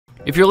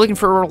If you're looking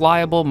for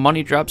reliable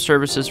money drop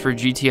services for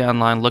GTA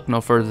Online, look no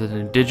further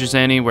than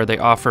tjrh, where they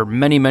offer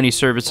many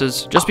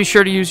services. Just be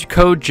sure to use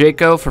code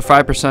JACO for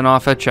 5%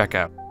 off at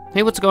checkout.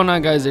 Hey, what's going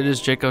on, guys? It is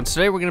Jaco, and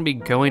today we're going to be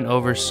going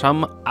over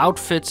some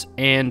outfits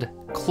and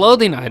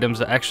clothing items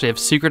that actually have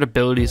secret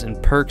abilities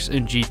and perks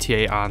in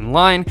GTA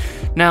Online.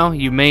 Now,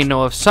 you may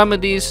know of some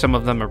of these, some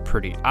of them are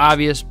pretty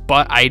obvious,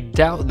 but I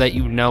doubt that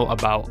you know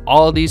about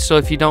all of these. So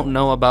if you don't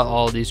know about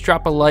all of these,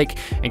 drop a like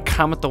and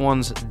comment the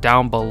ones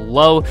down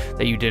below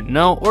that you didn't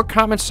know, or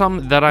comment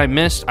some that I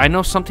missed. I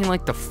know something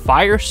like the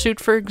fire suit,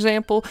 for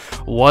example,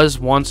 was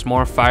once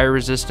more fire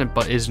resistant,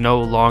 but is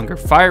no longer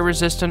fire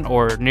resistant,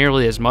 or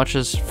nearly as much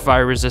as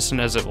fire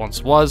resistant as it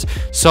once was,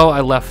 so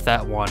I left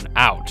that one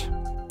out.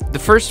 The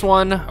first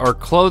one, or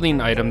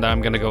clothing item, that I'm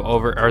going to go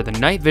over are the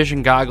night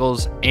vision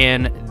goggles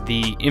and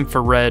the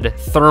infrared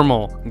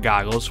thermal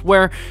goggles,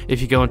 where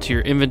if you go into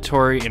your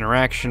inventory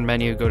interaction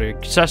menu, go to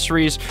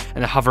accessories,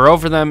 and hover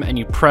over them, and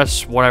you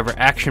press whatever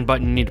action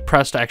button you need to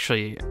press to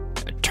actually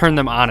turn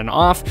them on and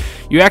off,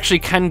 you actually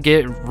can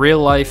get real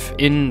life,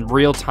 in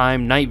real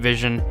time night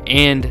vision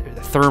and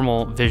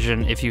thermal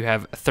vision if you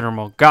have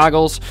thermal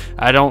goggles.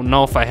 I don't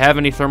know if I have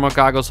any thermal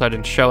goggles, so I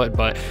didn't show it,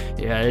 but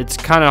yeah, it's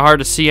kind of hard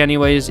to see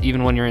anyways,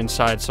 even when you're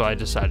inside, so I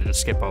decided to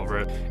skip over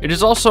it. It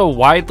is also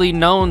widely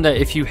known that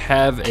if you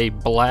have a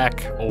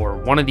black or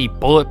one of the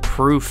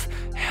bulletproof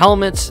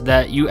helmets,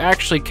 that you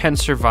actually can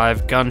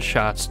survive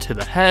gunshots to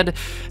the head.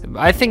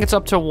 I think it's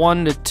up to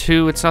 1 to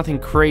 2. It's nothing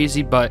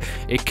crazy, but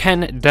it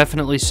can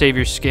definitely save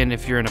your skin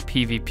if you're in a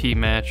PvP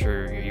match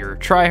or you're a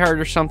tryhard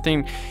or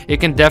something. It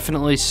can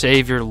definitely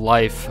save your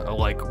life,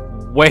 like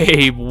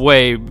way,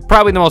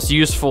 probably the most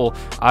useful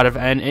out of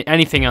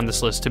anything on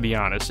this list, to be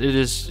honest. It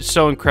is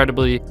so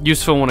incredibly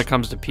useful when it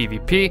comes to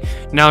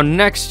PvP. Now,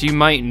 next, you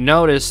might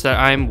notice that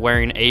I'm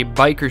wearing a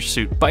biker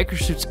suit. Biker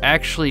suits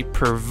actually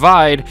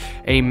provide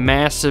a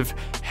massive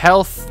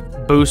health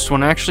boost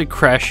when actually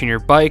crashing your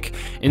bike.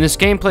 In this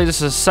gameplay,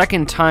 this is the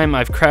second time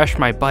I've crashed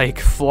my bike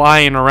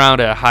flying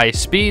around at high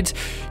speeds.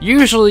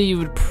 Usually you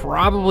would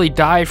probably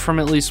die from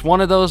at least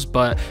one of those,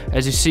 but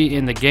as you see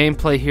in the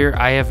gameplay here,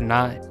 I have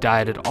not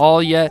died at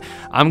all yet.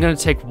 I'm going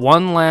to take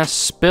one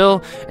last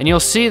spill, and you'll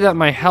see that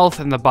my health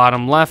in the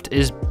bottom left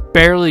is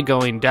barely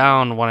going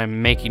down when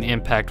I'm making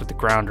impact with the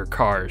ground or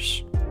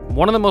cars.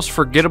 One of the most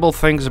forgettable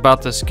things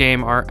about this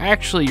game are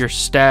actually your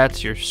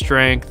stats, your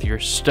strength, your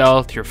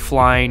stealth, your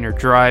flying, your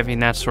driving,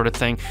 that sort of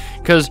thing,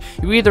 because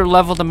you either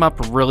level them up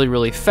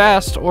really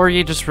fast, or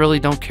you just really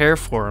don't care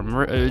for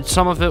them.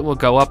 Some of it will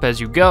go up as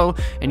you go,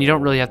 and you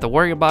don't really have to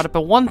worry about it,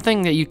 but one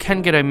thing that you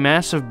can get a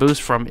massive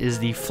boost from is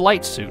the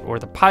flight suit, or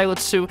the pilot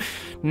suit.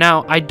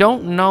 Now, I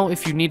don't know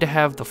if you need to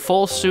have the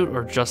full suit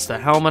or just the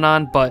helmet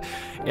on, but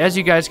as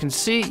you guys can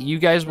see, you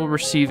guys will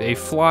receive a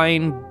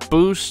flying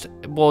boost.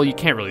 Well, you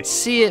can't really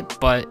see it,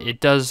 but it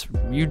does.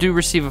 You do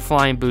receive a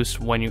flying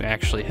boost when you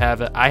actually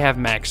have it. I have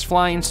max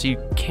flying, so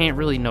you can't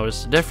really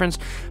notice the difference,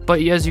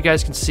 but as you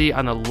guys can see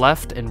on the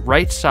left and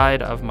right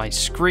side of my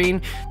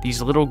screen,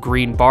 these little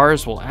green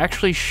bars will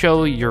actually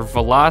show your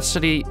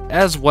velocity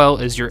as well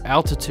as your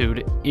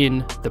altitude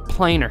in the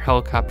plane or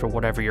helicopter,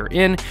 whatever you're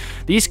in.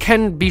 These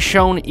can be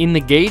shown in the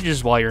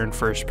gauges while you're in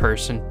first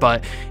person,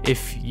 but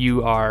if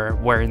you are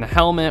wearing the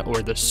helmet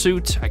or the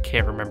suit, I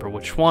can't remember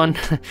which one,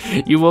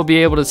 you will be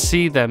able to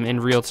see them in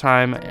real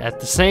time at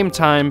the same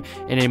time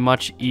in a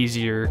much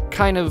easier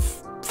kind of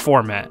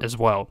format as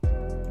well.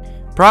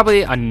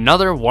 Probably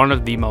another one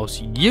of the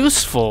most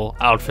useful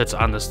outfits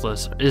on this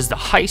list is the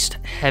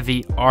Heist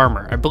Heavy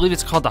Armor. I believe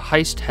it's called the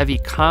Heist Heavy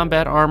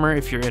Combat Armor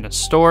if you're in a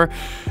store.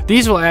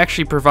 These will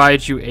actually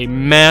provide you a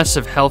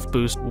massive health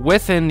boost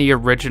within the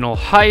original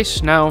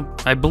Heist. Now,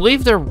 I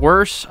believe there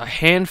were a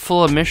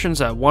handful of missions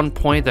at one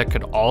point that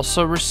could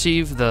also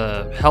receive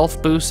the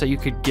health boost that you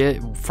could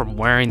get from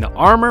wearing the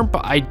armor,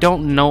 but I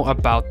don't know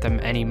about them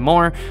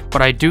anymore.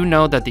 But I do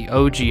know that the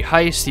OG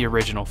Heist, the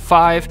original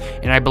 5,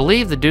 and I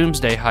believe the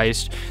Doomsday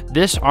Heist,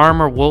 this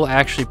armor will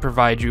actually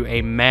provide you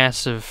a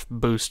massive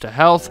boost to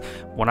health.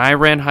 When I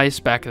ran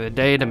heists back in the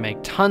day to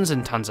make tons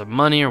and tons of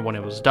money, or when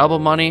it was double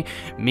money,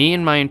 me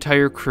and my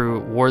entire crew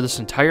wore this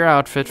entire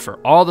outfit for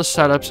all the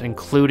setups,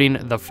 including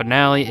the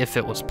finale if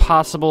it was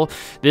possible.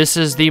 This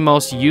is the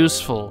most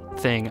useful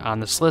thing on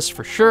this list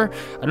for sure.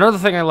 Another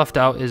thing I left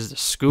out is the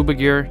scuba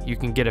gear. You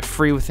can get it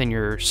free within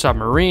your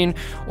submarine,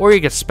 or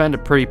you can spend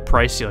it pretty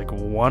pricey, like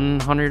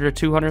 $100,000 or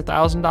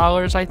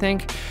 $200,000, I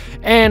think.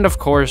 And of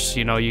course,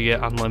 you know, you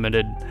get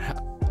unlimited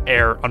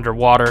air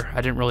underwater.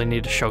 I didn't really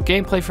need to show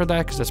gameplay for that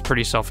because that's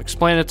pretty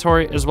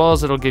self-explanatory, as well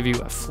as it'll give you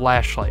a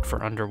flashlight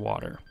for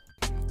underwater.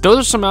 Those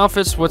are some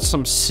outfits with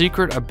some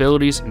secret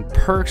abilities and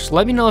perks.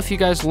 Let me know if you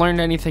guys learned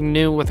anything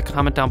new with a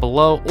comment down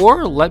below,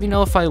 or let me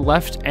know if I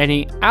left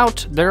any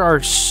out. There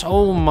are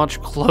so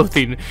much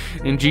clothing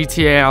in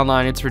GTA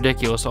Online, it's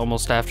ridiculous,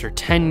 almost after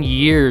 10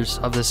 years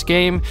of this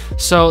game.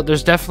 So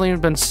there's definitely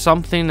been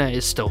something that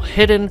is still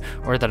hidden,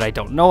 or that I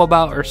don't know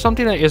about, or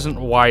something that isn't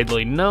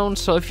widely known.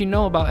 So if you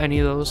know about any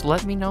of those,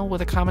 let me know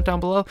with a comment down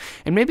below,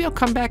 and maybe I'll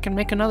come back and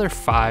make another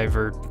 5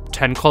 or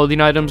 10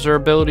 clothing items or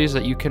abilities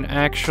that you can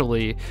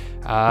actually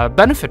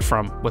benefit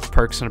from with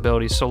perks and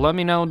abilities. So let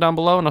me know down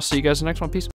below, and I'll see you guys in the next one. Peace.